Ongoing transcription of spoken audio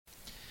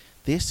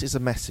This is a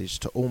message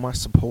to all my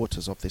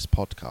supporters of this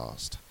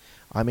podcast.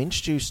 I'm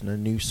introducing a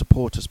new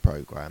supporters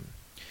program.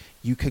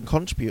 You can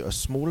contribute a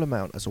small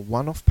amount as a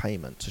one-off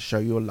payment to show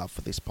your love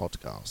for this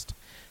podcast.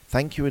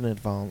 Thank you in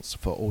advance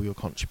for all your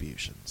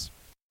contributions.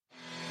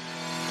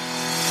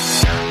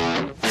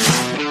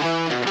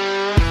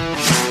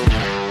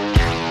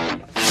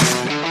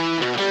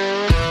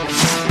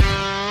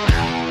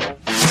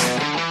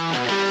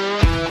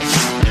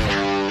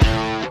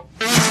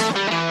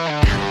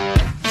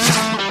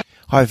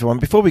 Hi everyone,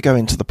 before we go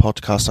into the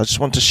podcast, I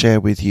just want to share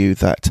with you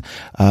that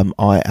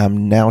I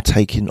am now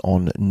taking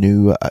on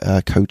new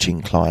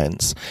coaching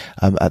clients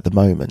at the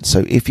moment.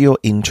 So if you're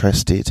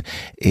interested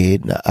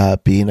in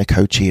being a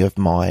coachee of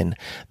mine,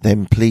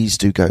 then please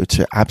do go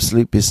to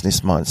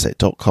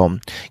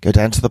absolutebusinessmindset.com, go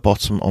down to the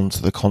bottom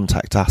onto the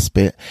contact us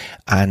bit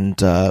and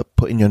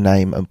put in your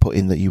name and put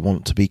in that you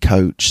want to be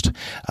coached,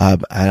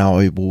 and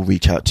I will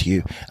reach out to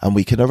you and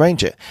we can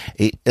arrange it.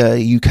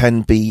 You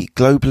can be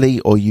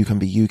globally or you can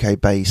be UK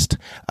based.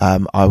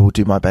 I will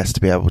do my best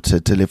to be able to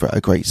deliver a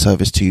great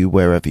service to you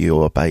wherever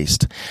you are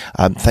based.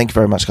 Thank you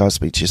very much, guys.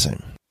 Speak to you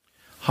soon.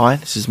 Hi,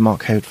 this is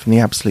Mark Hayward from the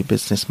Absolute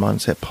Business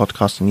Mindset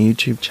podcast and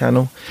YouTube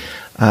channel.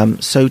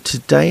 So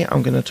today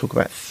I'm going to talk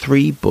about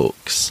three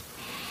business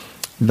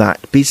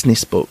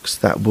books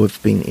that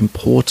have been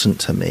important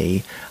to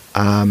me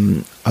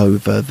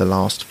over the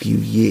last few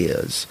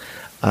years.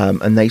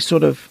 And they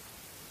sort of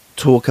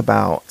talk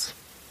about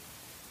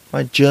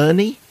my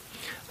journey.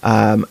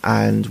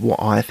 And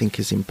what I think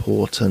is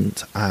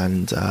important,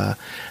 and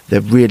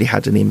they've really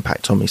had an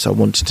impact on me, so I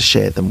wanted to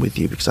share them with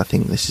you because I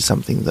think this is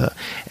something that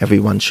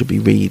everyone should be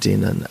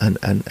reading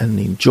and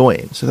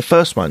enjoying. So the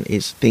first one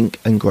is Think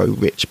and Grow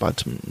Rich by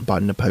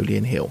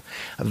Napoleon Hill,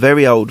 a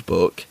very old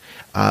book,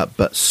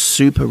 but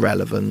super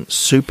relevant,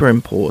 super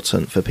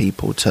important for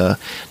people to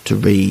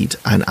read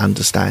and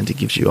understand. It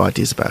gives you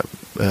ideas about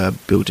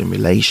building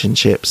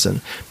relationships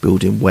and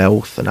building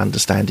wealth and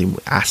understanding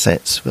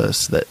assets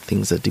versus that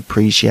things that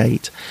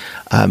depreciate.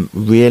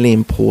 Really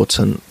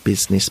important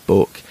business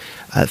book,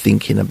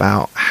 thinking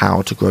about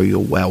how to grow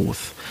your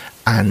wealth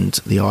and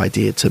the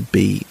idea to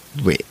be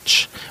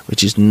rich,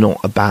 which is not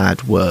a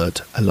bad word.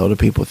 A lot of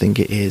people think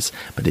it is,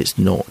 but it's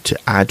not. To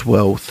add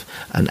wealth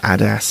and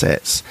add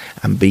assets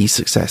and be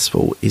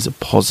successful is a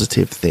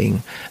positive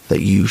thing that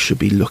you should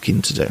be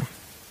looking to do.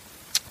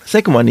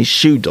 Second one is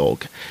Shoe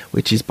Dog,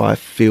 which is by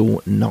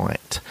Phil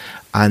Knight,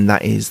 and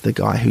that is the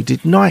guy who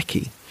did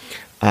Nike.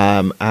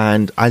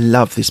 And I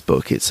love this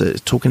book. It's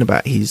talking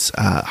about his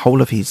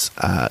whole of his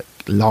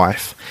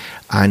life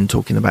and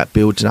talking about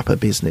building up a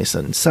business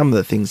and some of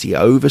the things he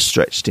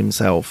overstretched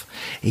himself.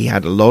 He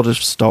had a lot of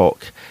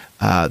stock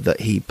that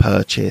he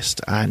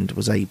purchased and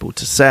was able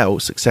to sell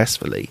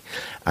successfully,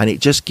 and it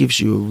just gives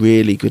you a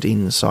really good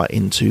insight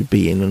into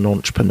being an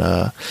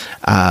entrepreneur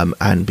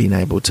and being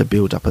able to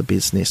build up a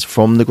business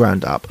from the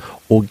ground up,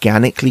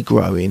 organically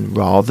growing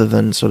rather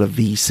than sort of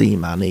VC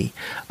money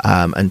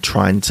and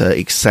trying to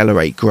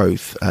accelerate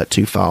growth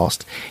too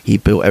fast. He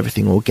built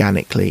everything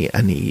organically,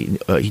 and he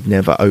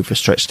never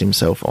overstretched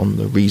himself on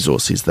the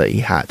resources that he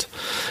had.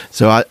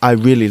 So I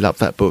really love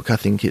that book. I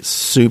think it's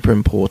super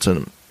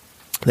important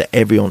that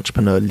every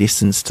entrepreneur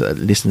listens to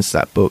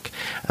that book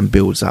and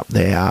builds up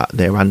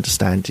their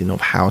understanding of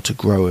how to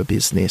grow a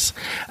business.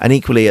 And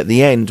equally at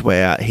the end,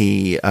 where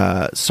he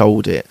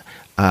sold it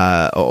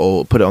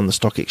or put it on the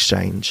stock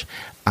exchange,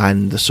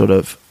 and the sort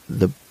of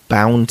the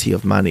bounty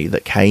of money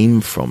that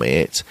came from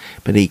it,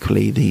 but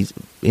equally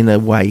in a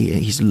way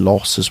his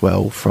loss as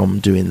well from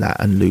doing that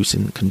and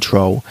losing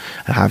control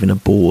and having a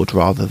board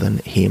rather than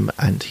him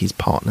and his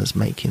partners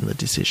making the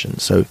decision.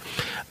 So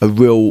a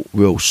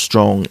real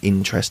strong,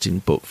 interesting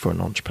book for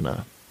an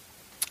entrepreneur.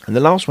 And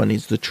the last one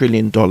is The $1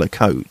 Trillion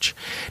Coach.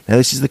 Now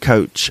this is the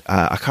coach,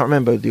 I can't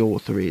remember who the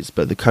author is,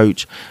 but the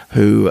coach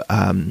who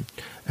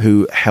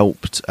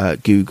helped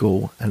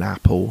Google and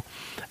Apple.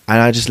 And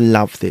I just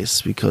love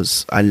this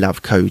because I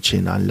love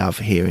coaching. I love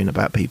hearing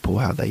about people,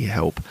 how they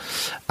help.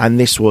 And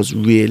this was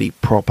really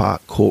proper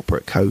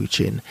corporate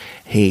coaching.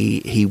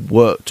 He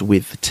worked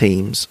with the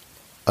teams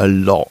a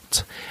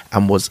lot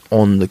and was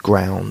on the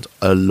ground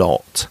a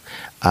lot.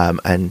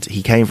 And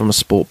he came from a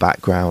sport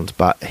background,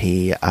 but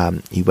he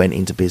went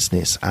into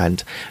business.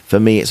 And for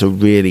me, it's a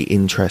really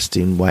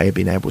interesting way of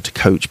being able to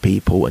coach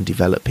people and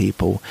develop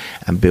people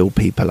and build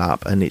people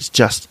up. And it's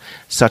just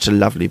such a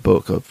lovely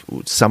book of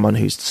someone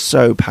who's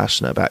so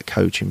passionate about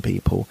coaching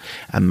people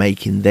and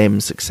making them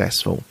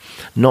successful,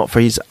 not for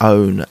his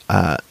own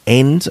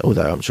end,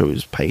 although I'm sure he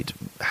was paid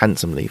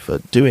handsomely for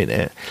doing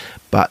it,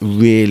 but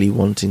really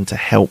wanting to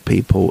help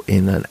people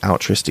in an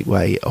altruistic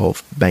way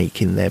of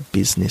making their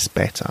business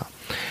better.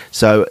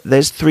 So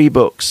there's three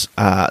books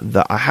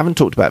that I haven't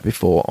talked about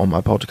before on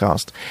my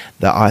podcast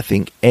that I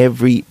think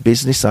every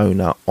business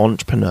owner,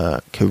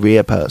 entrepreneur,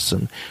 career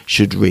person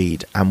should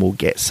read and will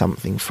get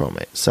something from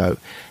it. So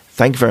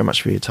thank you very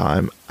much for your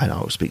time, and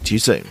I will speak to you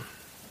soon.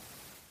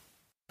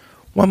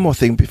 One more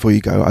thing before you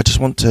go, I just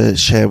want to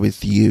share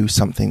with you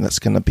something that's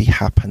going to be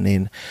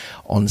happening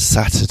on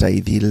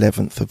Saturday, the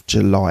 11th of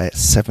July at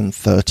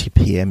 7:30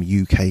 p.m.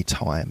 UK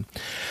time.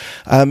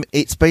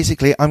 It's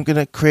basically, I'm going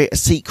to create a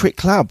secret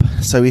club.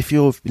 So if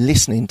you're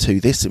listening to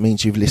this, it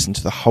means you've listened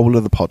to the whole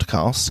of the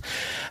podcast,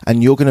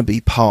 and you're going to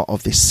be part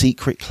of this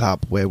secret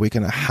club where we're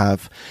going to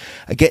have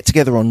a get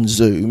together on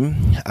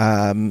Zoom,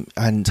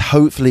 and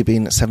hopefully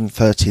being at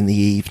 7:30 in the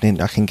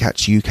evening, I can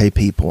catch UK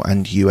people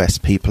and US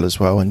people as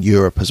well, and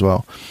Europe as well.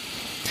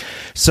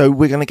 So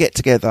we're going to get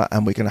together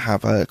and we're going to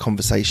have a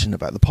conversation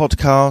about the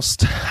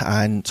podcast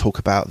and talk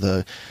about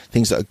the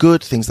things that are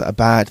good, things that are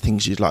bad,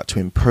 things you'd like to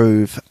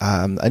improve,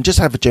 and just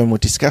have a general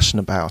discussion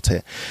about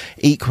it.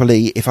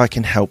 Equally, if I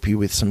can help you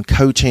with some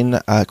coaching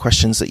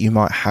questions that you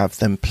might have,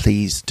 then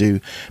please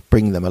do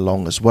bring them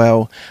along as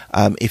well.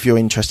 If you're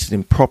interested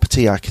in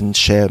property, I can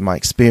share my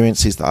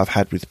experiences that I've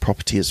had with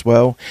property as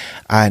well,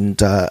 and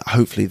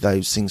hopefully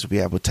those things will be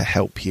able to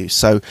help you.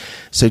 So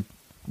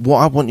what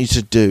I want you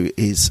to do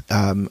is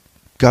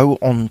go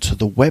on to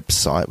the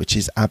website, which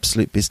is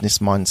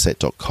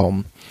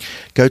absolutebusinessmindset.com.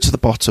 Go to the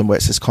bottom where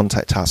it says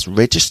contact us,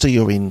 register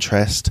your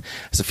interest.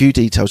 There's a few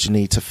details you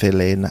need to fill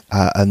in,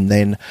 and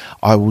then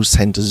I will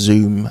send a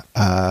Zoom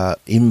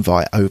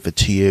invite over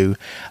to you,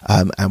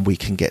 and we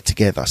can get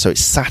together. So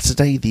it's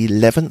Saturday the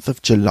 11th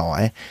of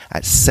July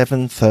at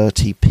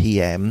 7:30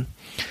 p.m.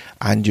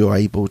 and you're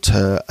able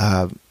to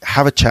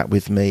have a chat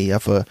with me,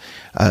 have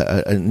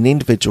an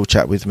individual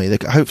chat with me.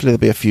 Hopefully there'll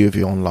be a few of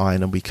you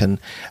online, and we can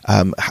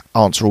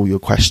answer all your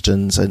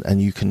questions,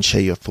 and you can share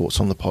your thoughts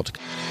on the podcast.